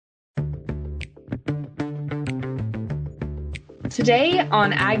Today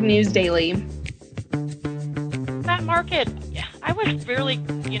on Ag News Daily. That market, I was fairly,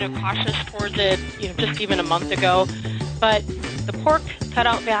 cautious towards it, just even a month ago. But the pork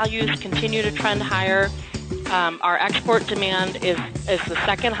cutout values continue to trend higher. Our export demand is the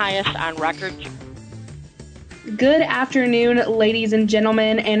second highest on record. Good afternoon, ladies and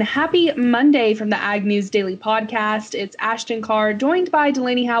gentlemen, and happy Monday from the Ag News Daily podcast. It's Ashton Carr, joined by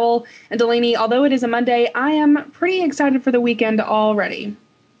Delaney Howell. And Delaney, although it is a Monday, I am pretty excited for the weekend already.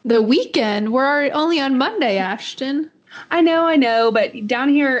 The weekend? We're only on Monday, Ashton. I know, but down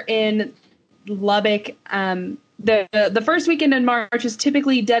here in Lubbock, the first weekend in March is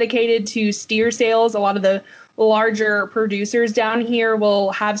typically dedicated to steer sales. A lot of the larger producers down here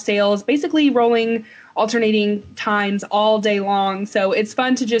will have sales basically rolling alternating times all day long. So it's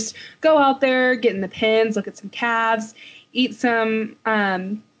fun to just go out there, get in the pens, look at some calves, eat some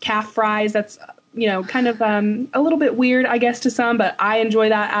calf fries. That's, kind of a little bit weird, I guess, to some, but I enjoy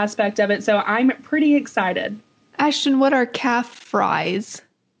that aspect of it. So I'm pretty excited. Ashton, what are calf fries?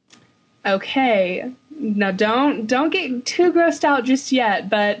 Okay. Now don't get too grossed out just yet,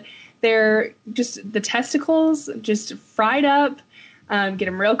 but they're just the testicles just fried up. Get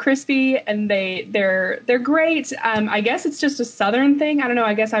them real crispy, and they're great. I guess it's just a Southern thing. I don't know.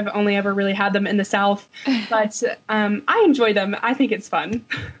 I guess I've only ever really had them in the South, but I enjoy them. I think it's fun.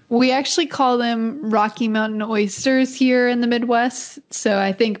 We actually call them Rocky Mountain oysters here in the Midwest, so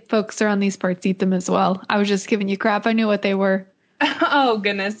I think folks around these parts eat them as well. I was just giving you crap. I knew what they were. Oh,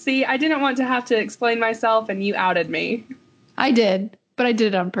 goodness. See, I didn't want to have to explain myself, and you outed me. I did, but I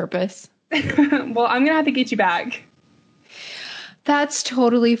did it on purpose. Well, I'm going to have to get you back. That's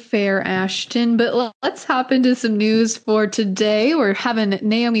totally fair, Ashton. But let's hop into some news for today. We're having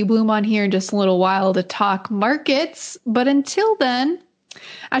Naomi Bloom on here in just a little while to talk markets. But until then,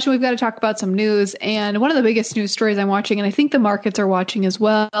 Ashton, we've got to talk about some news. And one of the biggest news stories I'm watching, and I think the markets are watching as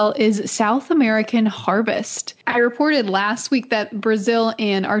well, is South American harvest. I reported last week that Brazil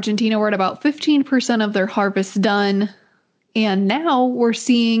and Argentina were at about 15% of their harvest done. And now we're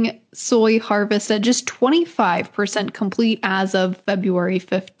seeing soy harvest at just 25% complete as of February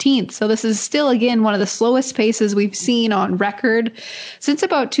 15th. So this is still, again, one of the slowest paces we've seen on record since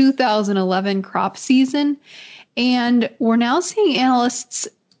about 2011 crop season. And we're now seeing analysts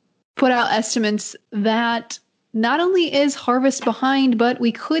put out estimates that not only is harvest behind, but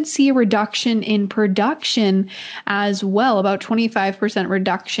we could see a reduction in production as well. About 25%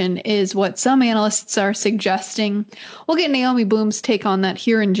 reduction is what some analysts are suggesting. We'll get Naomi Bloom's take on that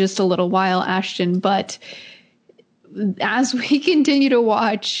here in just a little while, Ashton. But as we continue to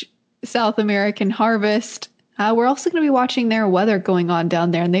watch South American harvest, we're also going to be watching their weather going on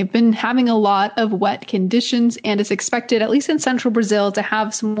down there. And they've been having a lot of wet conditions, and it's expected, at least in central Brazil, to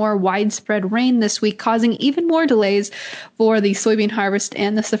have some more widespread rain this week, causing even more delays for the soybean harvest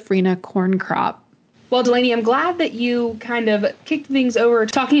and the safrinha corn crop. Well, Delaney, I'm glad that you kind of kicked things over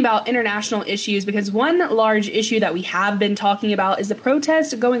talking about international issues, because one large issue that we have been talking about is the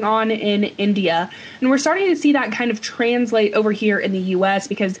protest going on in India. And we're starting to see that kind of translate over here in the U.S.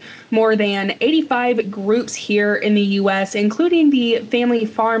 because more than 85 groups here in the U.S., including the Family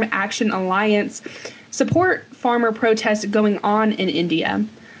Farm Action Alliance, support farmer protests going on in India.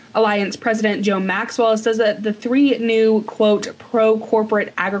 Alliance President Joe Maxwell says that the three new, quote,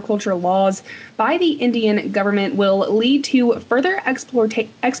 pro-corporate agriculture laws by the Indian government will lead to further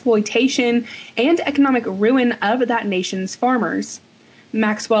exploitation and economic ruin of that nation's farmers.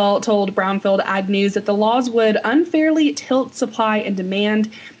 Maxwell told Brownfield Ag News that the laws would unfairly tilt supply and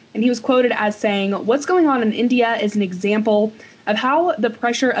demand, and he was quoted as saying, "What's going on in India is an example of how the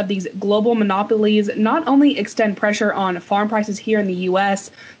pressure of these global monopolies not only extend pressure on farm prices here in the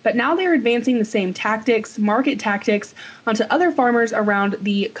U.S., but now they're advancing the same tactics, market tactics, onto other farmers around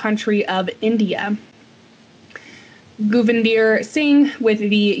the country of India." Govindir Singh with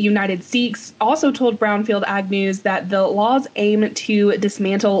the United Sikhs also told Brownfield Ag News that the laws aim to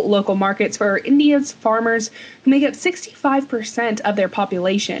dismantle local markets for India's farmers, who make up 65% of their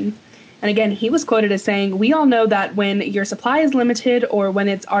population. And again, he was quoted as saying, "We all know that when your supply is limited or when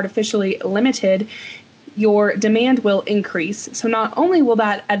it's artificially limited, your demand will increase. So not only will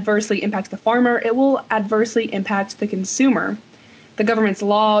that adversely impact the farmer, it will adversely impact the consumer. The government's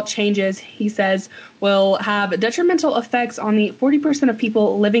law changes," he says, "will have detrimental effects on the 40% of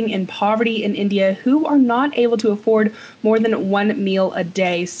people living in poverty in India who are not able to afford more than one meal a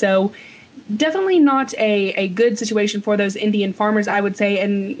day." So definitely not a good situation for those Indian farmers, I would say.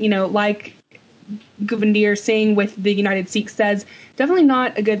 And, like Govindir Singh with the United Sikhs says, definitely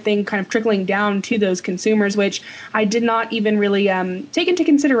not a good thing kind of trickling down to those consumers, which I did not even really take into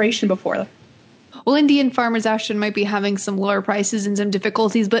consideration before. Well, Indian farmers, Ashton, might be having some lower prices and some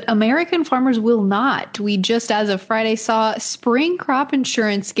difficulties, but American farmers will not. We just, as of Friday, saw spring crop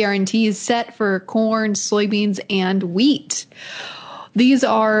insurance guarantees set for corn, soybeans, and wheat. These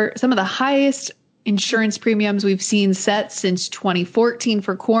are some of the highest insurance premiums we've seen set since 2014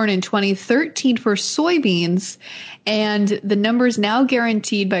 for corn and 2013 for soybeans. And the numbers now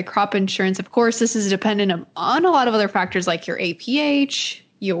guaranteed by crop insurance. Of course, this is dependent on a lot of other factors like your APH,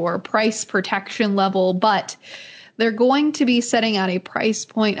 your price protection level, but they're going to be setting at a price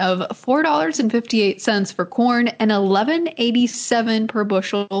point of $4.58 for corn and $11.87 per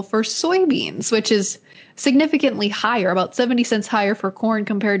bushel for soybeans, which is significantly higher, about 70 cents higher for corn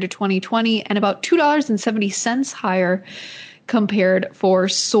compared to 2020 and about $2.70 higher compared for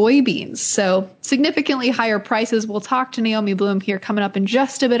soybeans. So significantly higher prices. We'll talk to Naomi Blohm here coming up in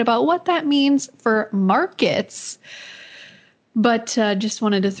just a bit about what that means for markets. But just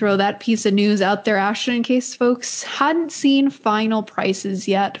wanted to throw that piece of news out there, Ashton, in case folks hadn't seen final prices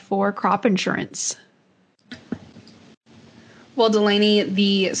yet for crop insurance. Well, Delaney,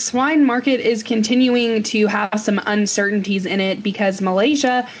 the swine market is continuing to have some uncertainties in it because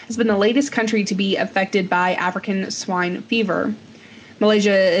Malaysia has been the latest country to be affected by African swine fever.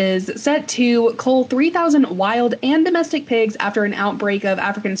 Malaysia is set to cull 3,000 wild and domestic pigs after an outbreak of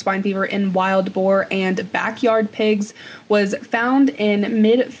African swine fever in wild boar and backyard pigs was found in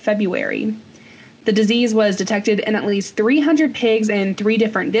mid-February. The disease was detected in at least 300 pigs in 3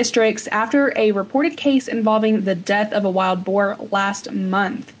 different districts after a reported case involving the death of a wild boar last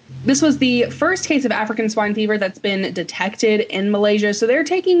month. This was the first case of African swine fever that's been detected in Malaysia, so they're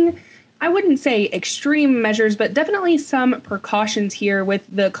taking, I wouldn't say extreme measures, but definitely some precautions here with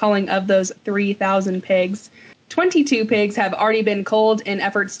the culling of those 3,000 pigs. 22 pigs have already been culled in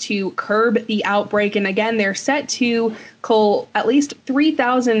efforts to curb the outbreak. And again, they're set to cull at least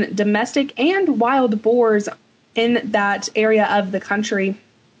 3,000 domestic and wild boars in that area of the country.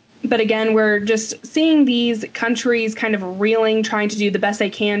 But again, we're just seeing these countries kind of reeling, trying to do the best they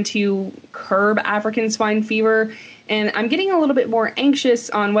can to curb African swine fever. And I'm getting a little bit more anxious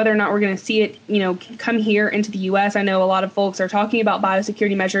on whether or not we're going to see it, come here into the U.S. I know a lot of folks are talking about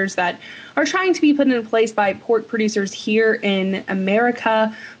biosecurity measures that are trying to be put into place by pork producers here in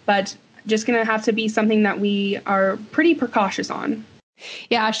America, but just going to have to be something that we are pretty precautious on.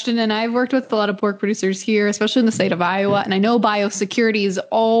 Yeah, Ashton, and I've worked with a lot of pork producers here, especially in the state of Iowa, and I know biosecurity is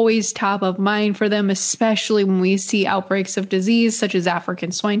always top of mind for them, especially when we see outbreaks of disease such as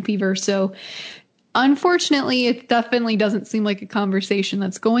African swine fever. So unfortunately, it definitely doesn't seem like a conversation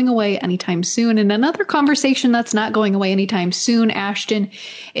that's going away anytime soon. And another conversation that's not going away anytime soon, Ashton,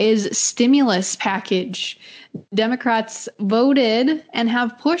 is stimulus package. Democrats voted and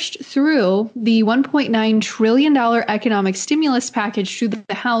have pushed through the $1.9 trillion economic stimulus package through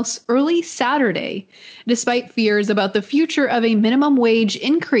the House early Saturday, despite fears about the future of a minimum wage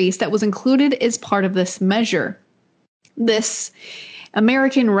increase that was included as part of this measure. This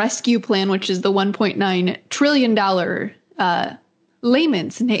American Rescue Plan, which is the $1.9 trillion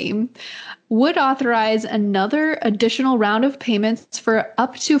layman's name, would authorize another additional round of payments for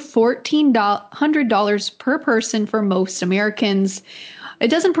up to $1,400 per person for most Americans. It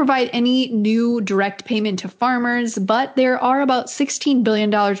doesn't provide any new direct payment to farmers, but there are about $16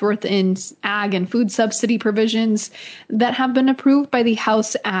 billion worth in ag and food subsidy provisions that have been approved by the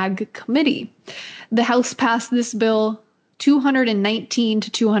House Ag Committee. The House passed this bill 219 to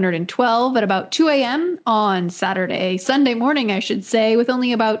 212 at about 2 a.m. on Sunday morning, I should say, with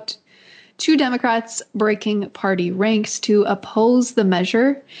only about 2 Democrats breaking party ranks to oppose the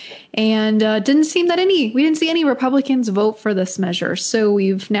measure. And we didn't see any Republicans vote for this measure. So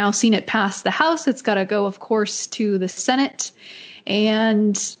we've now seen it pass the House. It's got to go, of course, to the Senate.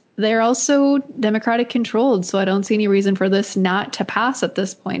 And they're also Democratic controlled. So I don't see any reason for this not to pass at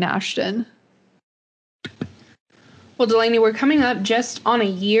this point, Ashton. Well, Delaney, we're coming up just on a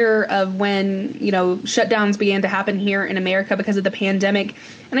year of when, shutdowns began to happen here in America because of the pandemic.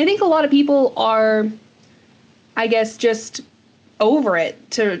 And I think a lot of people are, I guess, just over it,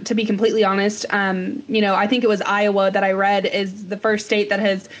 to be completely honest. I think it was Iowa that I read is the first state that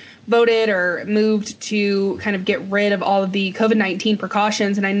has voted or moved to kind of get rid of all of the COVID-19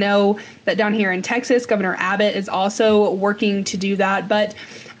 precautions. And I know that down here in Texas, Governor Abbott is also working to do that. But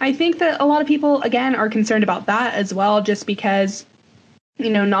I think that a lot of people, again, are concerned about that as well, just because,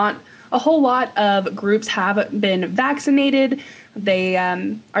 not a whole lot of groups have been vaccinated. They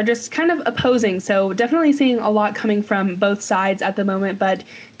are just kind of opposing. So definitely seeing a lot coming from both sides at the moment, but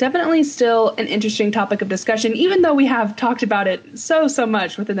definitely still an interesting topic of discussion, even though we have talked about it so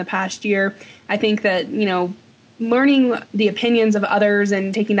much within the past year. I think that, learning the opinions of others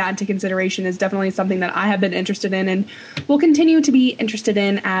and taking that into consideration is definitely something that I have been interested in and will continue to be interested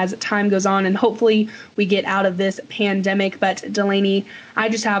in as time goes on. And hopefully we get out of this pandemic. But Delaney, I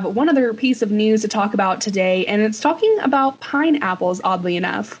just have one other piece of news to talk about today, and it's talking about pineapples, oddly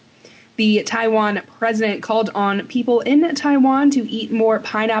enough. The Taiwan president called on people in Taiwan to eat more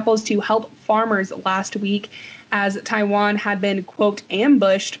pineapples to help farmers last week, as Taiwan had been, quote,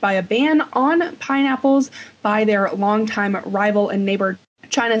 ambushed by a ban on pineapples by their longtime rival and neighbor.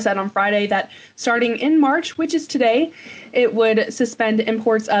 China said on Friday that starting in March, which is today, it would suspend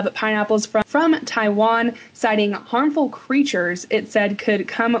imports of pineapples from Taiwan, citing harmful creatures it said could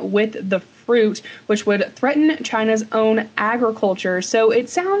come with the fruit, which would threaten China's own agriculture. So it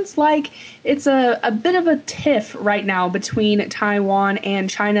sounds like it's a bit of a tiff right now between Taiwan and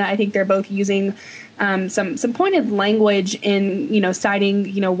China. I think they're both using some pointed language in, citing,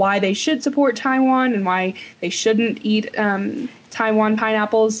 why they should support Taiwan and why they shouldn't eat Taiwan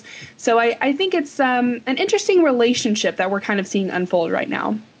pineapples. So I think it's an interesting relationship that we're kind of seeing unfold right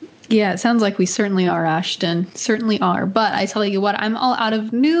now. Yeah, it sounds like we certainly are, Ashton. Certainly are. But I tell you what, I'm all out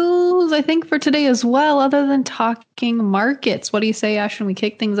of news, I think, for today as well, other than talking markets. What do you say, Ashton? We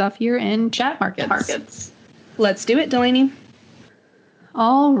kick things off here in chat markets. Let's do it, Delaney.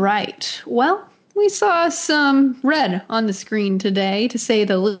 All right. Well, we saw some red on the screen today, to say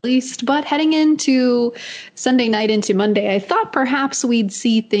the least, but heading into Sunday night into Monday, I thought perhaps we'd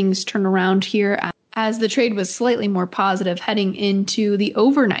see things turn around here as the trade was slightly more positive heading into the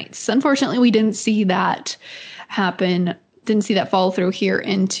overnights. Unfortunately, we didn't see that happen, didn't see that follow through here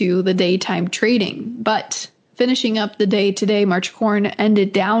into the daytime trading, but finishing up the day today, March corn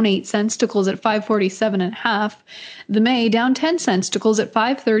ended down 8 cents to close at 547.5. The May down 10 cents to close at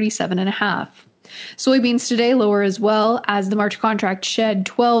 537.5. Soybeans today lower as well, as the March contract shed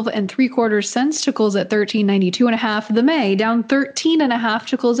 12 3/4 cents to close at 13.92.5. The May down 13.5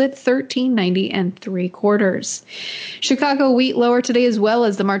 to close at 13.90 3/4. Chicago wheat lower today as well,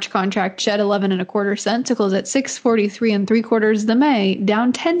 as the March contract shed 11 1/4 cents to close at 6.43 3/4. The May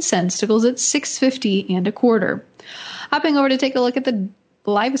down 10 cents to close at 6.50 1/4. Hopping over to take a look at the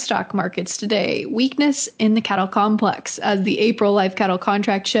livestock markets today. Weakness in the cattle complex, as the April live cattle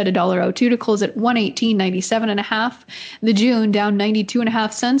contract shed $1.02 to close at 118.97.5. The June down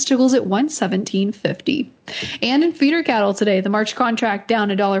 92.5 cents to close at 117.50. And in feeder cattle today, the March contract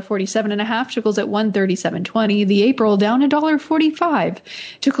down $1.47.5 to close at 137.20. The April down $1.45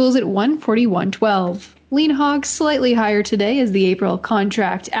 to close at 141.12. Lean hogs slightly higher today, as the April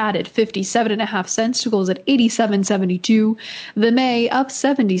contract added 57.5 cents to close at 87.72. The May up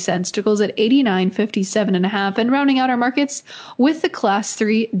 70 cents to close at 89.57.5. And rounding out our markets with the Class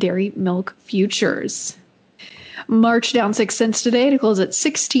 3 dairy milk futures. March down 6 cents today to close at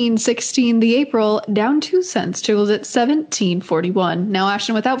 16.16. The April down 2 cents to close at 17.41. Now,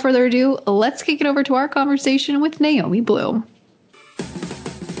 Ashton, without further ado, let's kick it over to our conversation with Naomi Bloom.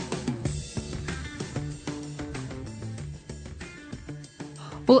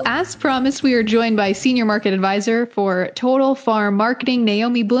 Well, as promised, we are joined by Senior Market Advisor for Total Farm Marketing,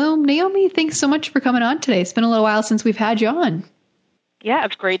 Naomi Bloom. Naomi, thanks so much for coming on today. It's been a little while since we've had you on. Yeah,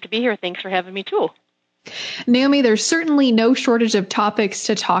 it's great to be here. Thanks for having me, too. Naomi, there's certainly no shortage of topics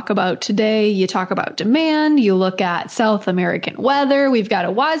to talk about today. You talk about demand, you look at South American weather. We've got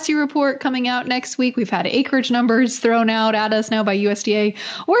a WASDE report coming out next week. We've had acreage numbers thrown out at us now by USDA.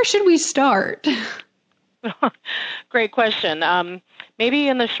 Where should we start? Great question. Maybe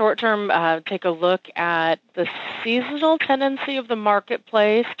in the short term, take a look at the seasonal tendency of the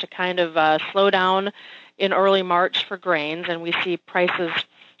marketplace to kind of slow down in early March for grains, and we see prices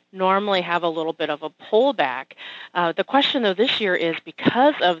normally have a little bit of a pullback. The question, though, this year is,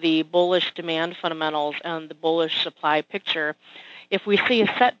 because of the bullish demand fundamentals and the bullish supply picture, if we see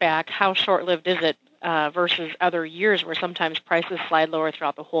a setback, how short-lived is it versus other years where sometimes prices slide lower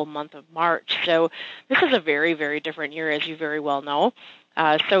throughout the whole month of March? So this is a very, very different year, as you very well know.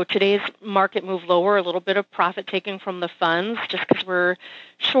 So today's market moved lower, a little bit of profit taking from the funds, just because we're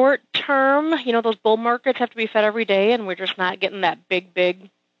short term. You know, those bull markets have to be fed every day, and we're just not getting that big,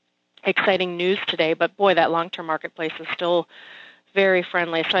 exciting news today. But boy, that long-term marketplace is still very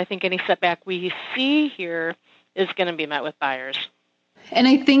friendly. So I think any setback we see here is going to be met with buyers. And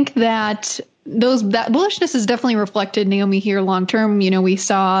I think that that bullishness is definitely reflected, Naomi, here long term. You know, we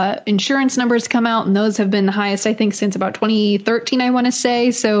saw insurance numbers come out, and those have been the highest, I think, since about 2013, I want to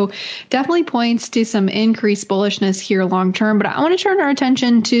say. So definitely points to some increased bullishness here long term. But I want to turn our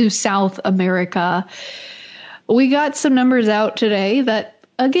attention to South America. We got some numbers out today that,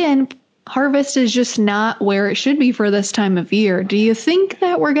 again, harvest is just not where it should be for this time of year. Do you think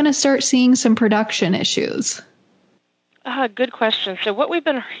that we're going to start seeing some production issues? Good question. So what we've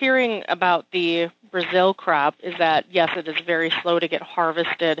been hearing about the Brazil crop is that, yes, it is very slow to get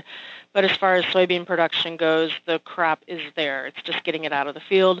harvested, but as far as soybean production goes, the crop is there. It's just getting it out of the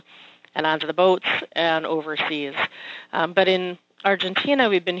field and onto the boats and overseas. But in Argentina,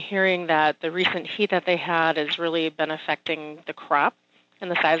 we've been hearing that the recent heat that they had has really been affecting the crop and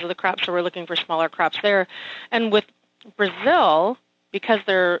the size of the crop, so we're looking for smaller crops there. And with Brazil, because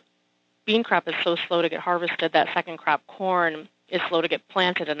their bean crop is so slow to get harvested, that second crop corn is slow to get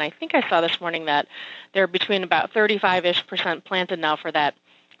planted. And I think I saw this morning that they're between about 35-ish% planted now for that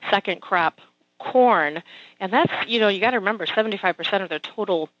second crop corn. And that's, you got to remember, 75% of their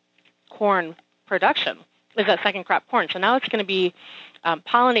total corn production is that second crop corn. So now it's going to be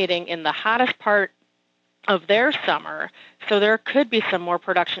pollinating in the hottest part of their summer. So there could be some more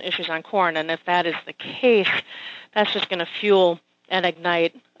production issues on corn. And if that is the case, that's just going to fuel and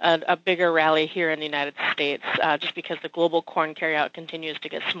ignite a bigger rally here in the United States, just because the global corn carryout continues to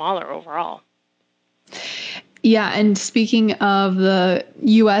get smaller overall. Yeah, and speaking of the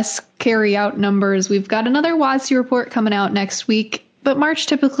U.S. carryout numbers, we've got another WASDE report coming out next week, but March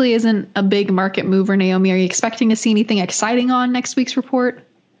typically isn't a big market mover. Naomi, are you expecting to see anything exciting on next week's report?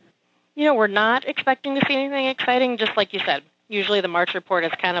 We're not expecting to see anything exciting, just like you said. Usually the March report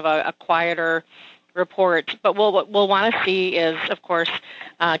is kind of a quieter report, but what we'll want to see is, of course,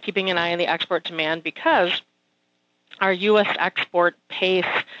 keeping an eye on the export demand, because our U.S. export pace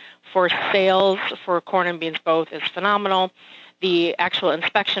for sales for corn and beans both is phenomenal. The actual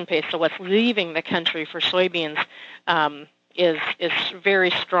inspection pace, so what's leaving the country for soybeans, is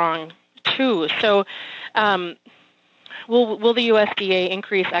very strong too. So will the USDA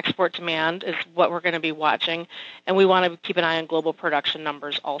increase export demand is what we're going to be watching, and we want to keep an eye on global production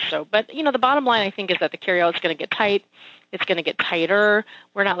numbers also. But, the bottom line, I think, is that the carryout is going to get tight. It's going to get tighter.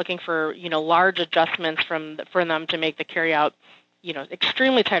 We're not looking for, large adjustments for them to make the carryout,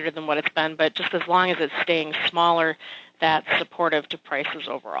 extremely tighter than what it's been, but just as long as it's staying smaller, that's supportive to prices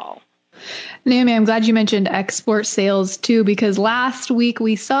overall. Naomi, I'm glad you mentioned export sales too, because last week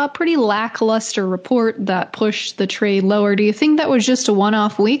we saw a pretty lackluster report that pushed the trade lower. Do you think that was just a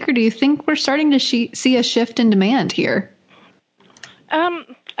one-off week, or do you think we're starting to see a shift in demand here?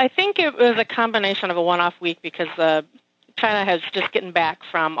 I think it was a combination of a one-off week, because China has just gotten back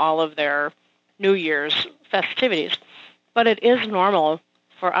from all of their New Year's festivities. But it is normal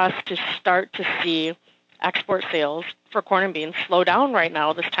for us to start to see export sales for corn and beans slow down right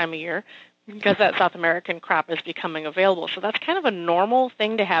now this time of year, because that South American crop is becoming available. So that's kind of a normal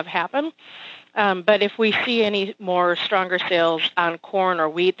thing to have happen. But if we see any more stronger sales on corn or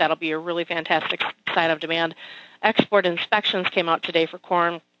wheat, that'll be a really fantastic sign of demand. Export inspections came out today for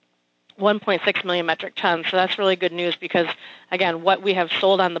corn, 1.6 million metric tons. So that's really good news, because, again, what we have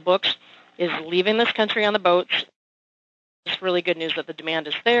sold on the books is leaving this country on the boats. It's really good news that the demand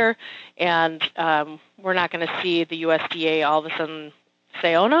is there, and we're not going to see the USDA all of a sudden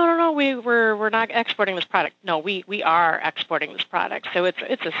say, "Oh, no, we're not exporting this product." No, we are exporting this product. So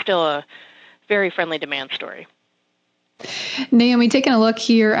it's still a very friendly demand story. Naomi, taking a look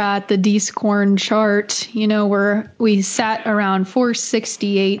here at the Dees corn chart, we sat around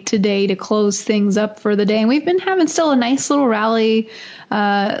 468 today to close things up for the day, and we've been having still a nice little rally,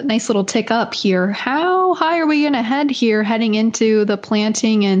 nice little tick up here. How high are we going to head here heading into the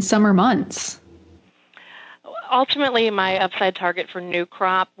planting and summer months? Ultimately, my upside target for new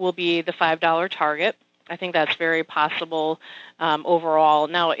crop will be the $5 target. I think that's very possible overall.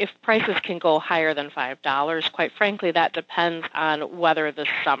 Now, if prices can go higher than $5, quite frankly, that depends on weather this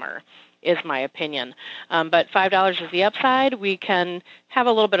summer, is my opinion. But $5 is the upside. We can have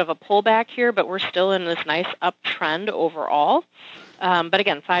a little bit of a pullback here, but we're still in this nice uptrend overall. But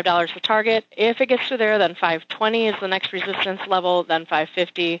again, $5 the target. If it gets to there, then $5.20 is the next resistance level, then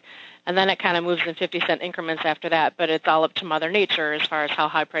 $5.50. And then it kind of moves in 50-cent increments after that. But it's all up to Mother Nature as far as how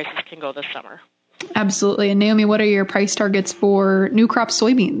high prices can go this summer. Absolutely. And Naomi, what are your price targets for new crop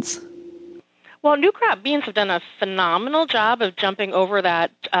soybeans? Well, new crop beans have done a phenomenal job of jumping over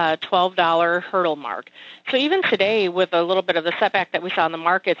that $12 hurdle mark. So even today, with a little bit of the setback that we saw in the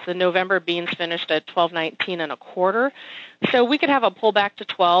markets, the November beans finished at $12.19 and a quarter. So we could have a pullback to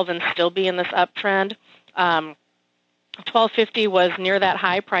 12 and still be in this uptrend. $12.50 was near that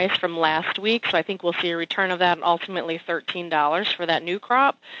high price from last week, so I think we'll see a return of that, and ultimately $13 for that new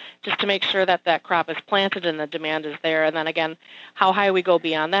crop, just to make sure that that crop is planted and the demand is there. And then again, how high we go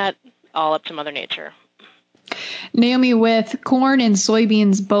beyond that, all up to Mother Nature. Naomi, with corn and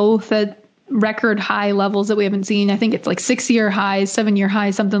soybeans both at record high levels that we haven't seen. I think it's like 6-year highs, 7-year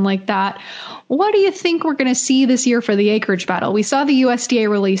highs, something like that. What do you think we're going to see this year for the acreage battle? We saw the USDA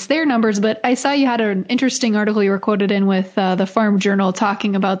release their numbers, but I saw you had an interesting article you were quoted in with the Farm Journal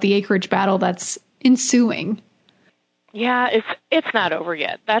talking about the acreage battle that's ensuing. Yeah, it's not over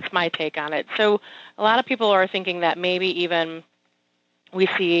yet. That's my take on it. So a lot of people are thinking that maybe even we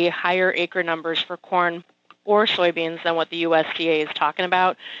see higher acre numbers for corn or soybeans than what the USDA is talking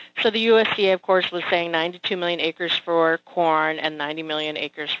about. So the USDA, of course, was saying 92 million acres for corn and 90 million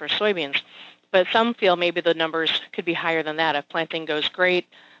acres for soybeans. But some feel maybe the numbers could be higher than that. If planting goes great,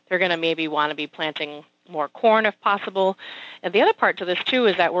 they're going to maybe want to be planting more corn if possible. And the other part to this, too,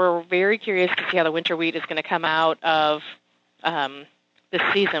 is that we're very curious to see how the winter wheat is going to come out of this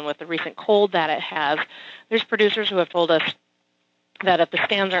season with the recent cold that it has. There's producers who have told us that if the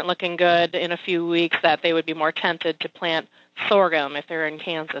stands aren't looking good in a few weeks, that they would be more tempted to plant sorghum if they're in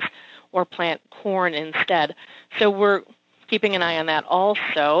Kansas or plant corn instead. So we're keeping an eye on that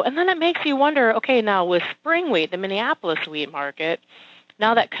also. And then it makes you wonder, okay, now with spring wheat, the Minneapolis wheat market,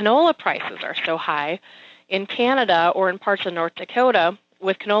 now that canola prices are so high in Canada or in parts of North Dakota,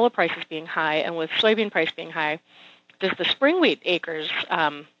 with canola prices being high and with soybean price being high, does the spring wheat acres,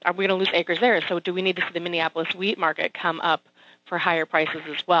 are we going to lose acres there? So do we need to see the Minneapolis wheat market come up for higher prices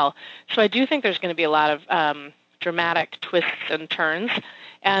as well? So I do think there's going to be a lot of dramatic twists and turns.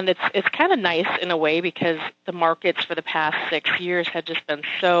 And it's kind of nice in a way because the markets for the past 6 years had just been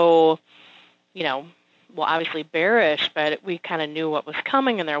so, well, obviously bearish, but we kind of knew what was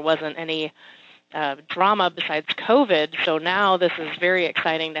coming and there wasn't any drama besides COVID. So now this is very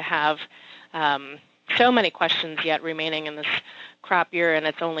exciting to have so many questions yet remaining in this crop year, and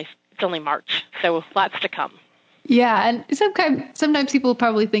it's only March. So lots to come. Yeah, and sometimes people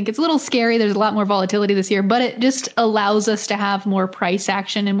probably think it's a little scary. There's a lot more volatility this year, but it just allows us to have more price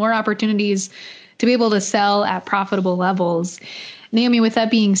action and more opportunities to be able to sell at profitable levels. Naomi, with that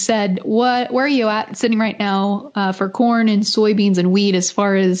being said, where are you at sitting right now for corn and soybeans and wheat as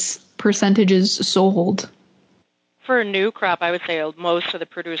far as percentages sold? For a new crop, I would say most of the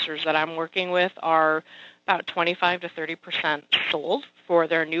producers that I'm working with are about 25 to 30% sold for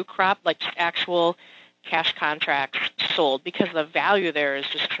their new crop, like just actual cash contracts sold, because the value there is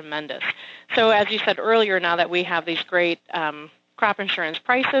just tremendous. So as you said earlier, now that we have these great crop insurance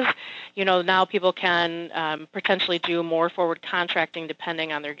prices, now people can potentially do more forward contracting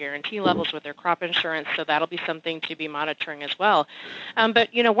depending on their guarantee levels with their crop insurance, so that'll be something to be monitoring as well. But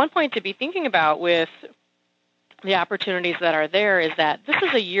one point to be thinking about with the opportunities that are there is that this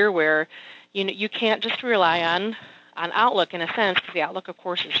is a year where you can't just rely on outlook in a sense, because the outlook, of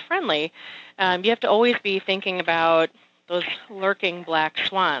course, is friendly. You have to always be thinking about those lurking black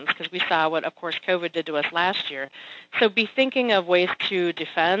swans, because we saw what, of course, COVID did to us last year. So be thinking of ways to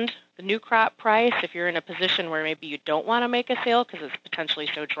defend the new crop price if you're in a position where maybe you don't want to make a sale because it's potentially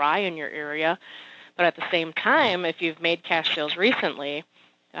so dry in your area. But at the same time, if you've made cash sales recently,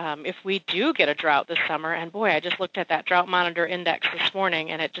 if we do get a drought this summer, and boy, I just looked at that drought monitor index this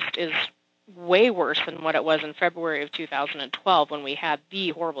morning, and it just is way worse than what it was in February of 2012 when we had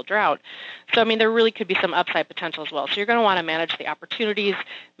the horrible drought. So, there really could be some upside potential as well. So you're going to want to manage the opportunities,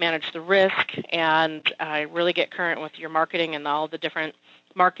 manage the risk, and really get current with your marketing and all the different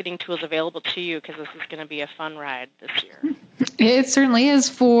marketing tools available to you, because this is going to be a fun ride this year. It certainly is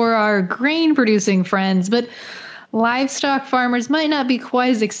for our grain-producing friends, but livestock farmers might not be quite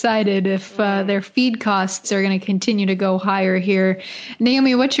as excited if their feed costs are going to continue to go higher here.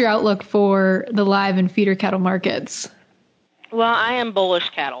 Naomi, what's your outlook for the live and feeder cattle markets? Well, I am bullish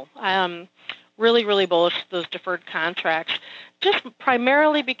cattle. I am really, really bullish those deferred contracts, just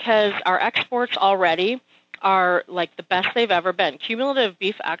primarily because our exports already are like the best they've ever been. Cumulative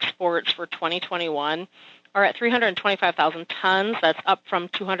beef exports for 2021 are at 325,000 tons. That's up from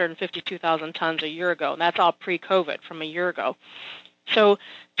 252,000 tons a year ago, and that's all pre-COVID from a year ago. So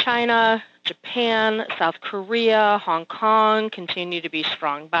China, Japan, South Korea, Hong Kong continue to be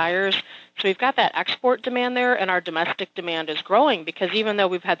strong buyers. So we've got that export demand there, and our domestic demand is growing because even though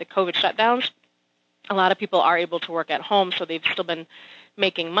we've had the COVID shutdowns, a lot of people are able to work at home, so they've still been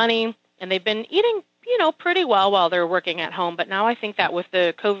making money, and they've been eating, pretty well while they're working at home. But now I think that with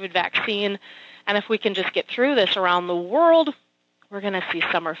the COVID vaccine, and if we can just get through this around the world, we're going to see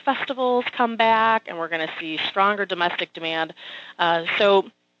summer festivals come back, and we're going to see stronger domestic demand. So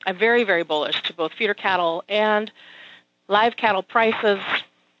I'm very, very bullish to both feeder cattle and live cattle prices.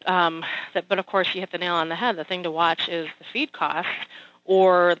 But, of course, you hit the nail on the head. The thing to watch is the feed costs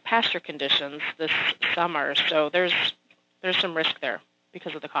or the pasture conditions this summer. So there's some risk there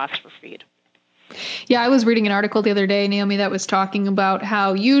because of the cost for feed. Yeah, I was reading an article the other day, Naomi, that was talking about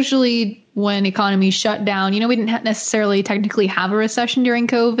how usually when economies shut down, we didn't necessarily technically have a recession during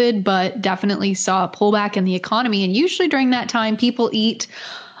COVID, but definitely saw a pullback in the economy. And usually during that time, people eat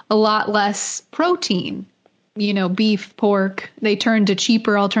a lot less protein, beef, pork. They turn to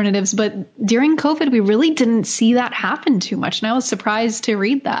cheaper alternatives. But during COVID, we really didn't see that happen too much. And I was surprised to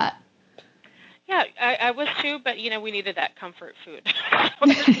read that. Yeah, I was too, but we needed that comfort food. So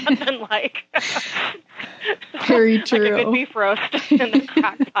there's nothing like very true. Like a good beef roast in the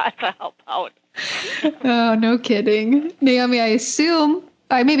crock pot to help out. Oh, no kidding. Naomi, I assume,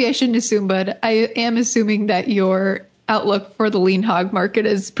 maybe I shouldn't assume, but I am assuming that your outlook for the lean hog market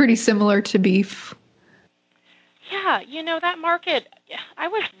is pretty similar to beef. Yeah, that market, I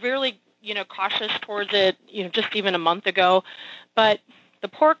was really, cautious towards it, just even a month ago, but the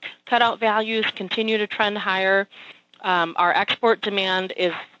pork cutout values continue to trend higher. Our export demand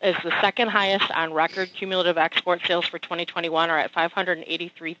is the second highest on record. Cumulative export sales for 2021 are at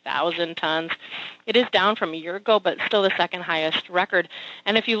 583,000 tons. It is down from a year ago, but still the second highest record.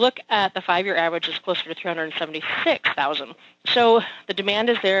 And if you look at the 5-year average, it's closer to 376,000. So the demand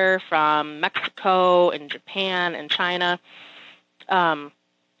is there from Mexico and Japan and China.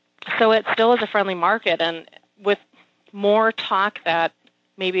 So it still is a friendly market. And with more talk that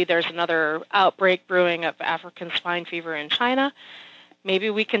maybe there's another outbreak brewing of African swine fever in China, maybe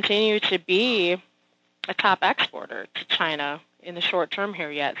we continue to be a top exporter to China in the short term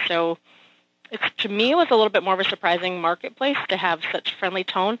here yet. So to me, it was a little bit more of a surprising marketplace to have such friendly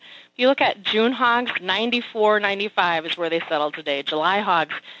tone. If you look at June hogs, 94.95 is where they settled today. July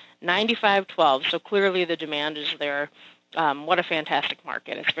hogs, 95.12. So clearly the demand is there. What a fantastic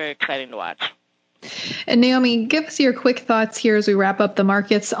market. It's very exciting to watch. And Naomi, give us your quick thoughts here as we wrap up the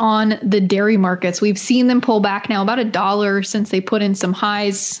markets on the dairy markets. We've seen them pull back now about $1 since they put in some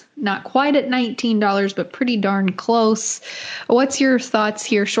highs, not quite at $19, but pretty darn close. What's your thoughts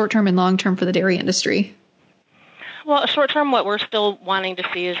here, short-term and long-term, for the dairy industry? Well, short-term, what we're still wanting to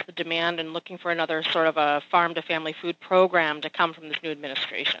see is the demand and looking for another sort of a farm-to-family food program to come from this new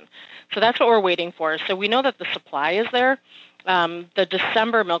administration. So that's what we're waiting for. So we know that the supply is there. The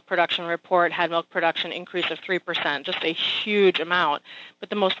December milk production report had milk production increase of 3%, just a huge amount. But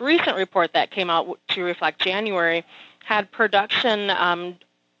the most recent report that came out to reflect January had production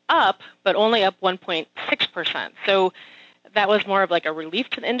up, but only up 1.6%. So that was more of like a relief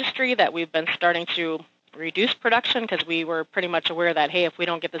to the industry that we've been starting to reduce production because we were pretty much aware that, hey, if we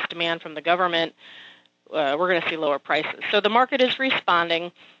don't get this demand from the government, we're going to see lower prices. So the market is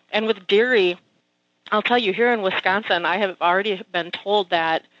responding. And with dairy, I'll tell you, here in Wisconsin, I have already been told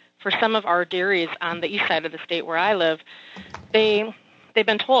that for some of our dairies on the east side of the state where I live, they've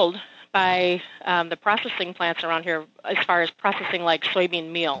been told by the processing plants around here, as far as processing like soybean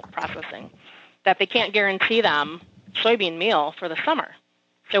meal processing, that they can't guarantee them soybean meal for the summer.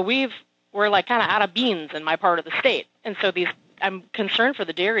 So we're like kind of out of beans in my part of the state. And so I'm concerned for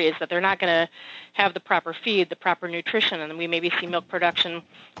the dairies that they're not going to have the proper feed, the proper nutrition, and we maybe see milk production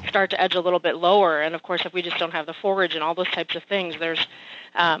start to edge a little bit lower. And, of course, if we just don't have the forage and all those types of things, there's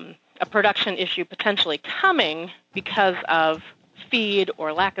a production issue potentially coming because of feed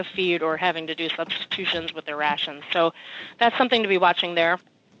or lack of feed or having to do substitutions with their rations. So that's something to be watching there.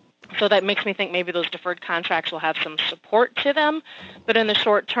 So that makes me think maybe those deferred contracts will have some support to them. But in the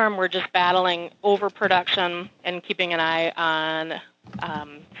short term, we're just battling overproduction and keeping an eye on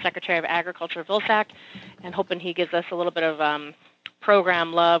Secretary of Agriculture Vilsack and hoping he gives us a little bit of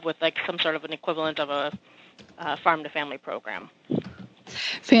program love with like some sort of an equivalent of a farm-to-family program.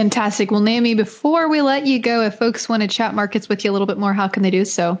 Fantastic. Well, Naomi, before we let you go, if folks want to chat markets with you a little bit more, how can they do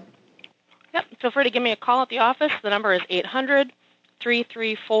so? Yep. Feel free to give me a call at the office. The number is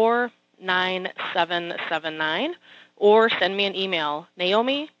 800-334-9779, or send me an email,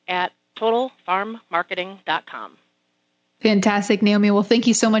 naomi@totalfarmmarketing.com. Fantastic, Naomi. Well, thank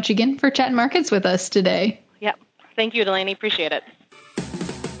you so much again for chatting markets with us today. Yep. Thank you, Delaney. Appreciate it.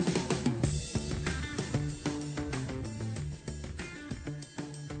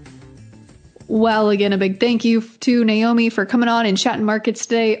 Well, again, a big thank you to Naomi for coming on and chatting markets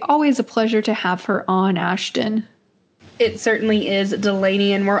today. Always a pleasure to have her on, Ashton. It certainly is,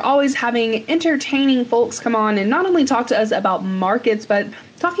 Delaney, and we're always having entertaining folks come on and not only talk to us about markets, but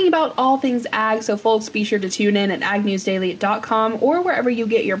talking about all things ag. So folks, be sure to tune in at agnewsdaily.com or wherever you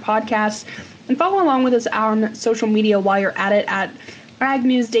get your podcasts, and follow along with us on social media while you're at it at Ag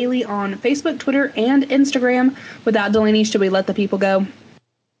News Daily on Facebook, Twitter, and Instagram. With that, Delaney, should we let the people go?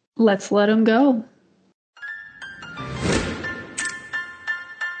 Let's let them go.